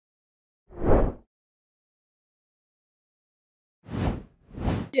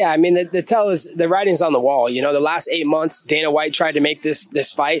Yeah, I mean, the tell is the writing's on the wall. You know, the last 8 months, Dana White tried to make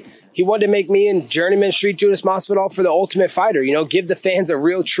this fight. He wanted to make me and Journeyman Street Judas Masvidal for the Ultimate Fighter. You know, give the fans a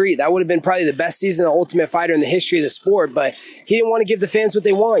real treat. That would have been probably the best season of Ultimate Fighter in the history of the sport. But he didn't want to give the fans what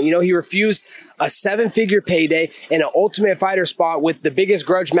they want. You know, he refused a 7-figure payday and an Ultimate Fighter spot with the biggest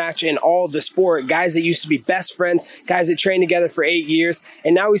grudge match in all of the sport. Guys that used to be best friends, guys that trained together for 8 years,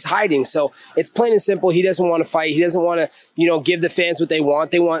 and now he's hiding. So it's plain and simple. He doesn't want to fight. He doesn't want to, you know, give the fans what they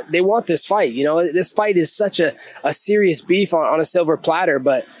want. They want this fight. You know, this fight is such a serious beef on a silver platter,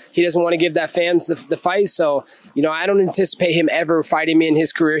 but he doesn't want to give that fans the fight. So, you know, I don't anticipate him ever fighting me in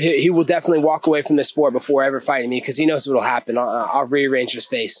his career. He will definitely walk away from the sport before ever fighting me because he knows what will happen. I'll rearrange his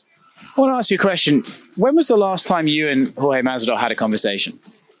face. I want to ask you a question. When was the last time you and Jorge Masvidal had a conversation?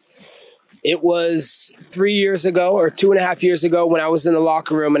 It was 3 years ago or 2.5 years ago when I was in the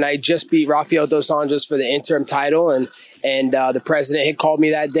locker room and I just beat Rafael Dos Anjos for the interim title. And the president had called me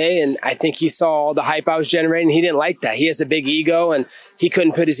that day, and I think he saw all the hype I was generating. He didn't like that. He has a big ego, and he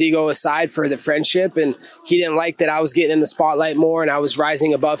couldn't put his ego aside for the friendship. And he didn't like that I was getting in the spotlight more and I was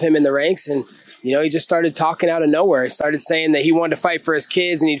rising above him in the ranks. And you know, he just started talking out of nowhere. He started saying that he wanted to fight for his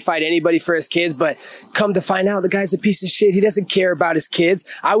kids and he'd fight anybody for his kids. But come to find out, the guy's a piece of shit. He doesn't care about his kids.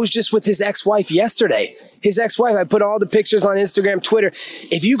 I was just with his ex-wife yesterday. His ex-wife, I put all the pictures on Instagram, Twitter.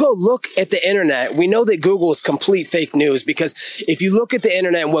 If you go look at the internet, we know that Google is complete fake news because if you look at the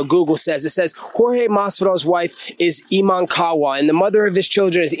internet and what Google says, it says Jorge Masvidal's wife is Iman Kawa and the mother of his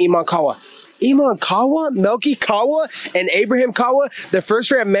children is Iman Kawa. Iman Kawa, Melky Kawa, and Abraham Kawa, the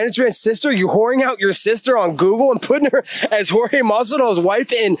first-round management sister, you whoring out your sister on Google and putting her as Jorge Masvidal's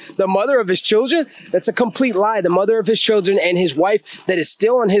wife and the mother of his children? That's a complete lie. The mother of his children and his wife that is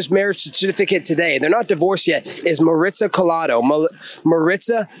still on his marriage certificate today, they're not divorced yet, is Maritza Collado,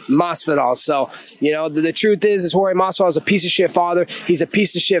 Maritza Masvidal. So, you know, the truth is Jorge Masvidal is a piece of shit father. He's a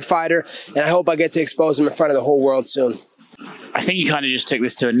piece of shit fighter, and I hope I get to expose him in front of the whole world soon. I think you kind of just took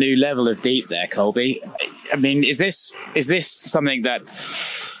this to a new level of deep there, Colby. I mean, is this something that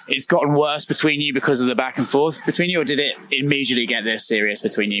it's gotten worse between you because of the back and forth between you, or did it immediately get this serious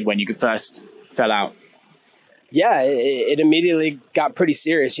between you when you first fell out? Yeah, it immediately got pretty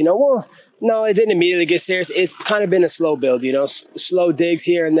serious. You know, well, no, it didn't immediately get serious. It's kind of been a slow build, you know, slow digs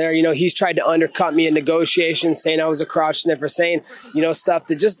here and there. You know, he's tried to undercut me in negotiations, saying I was a crotch sniffer, saying, you know, stuff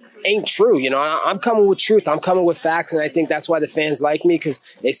that just ain't true. You know, I'm coming with truth. I'm coming with facts. And I think that's why the fans like me, because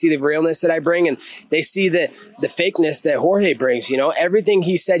they see the realness that I bring and they see the fakeness that Jorge brings. You know, everything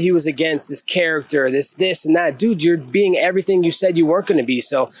he said he was against, this character, this and that. Dude, you're being everything you said you weren't going to be.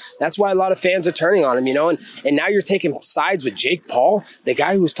 So that's why a lot of fans are turning on him, you know, and now you're taking sides with Jake Paul, the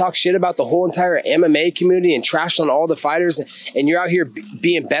guy who was talking shit about the whole entire MMA community and trashed on all the fighters, and you're out here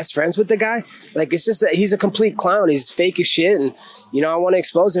being best friends with the guy. Like, it's just that he's a complete clown. He's fake as shit, and, you know, I want to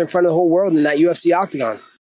expose him in front of the whole world in that UFC octagon.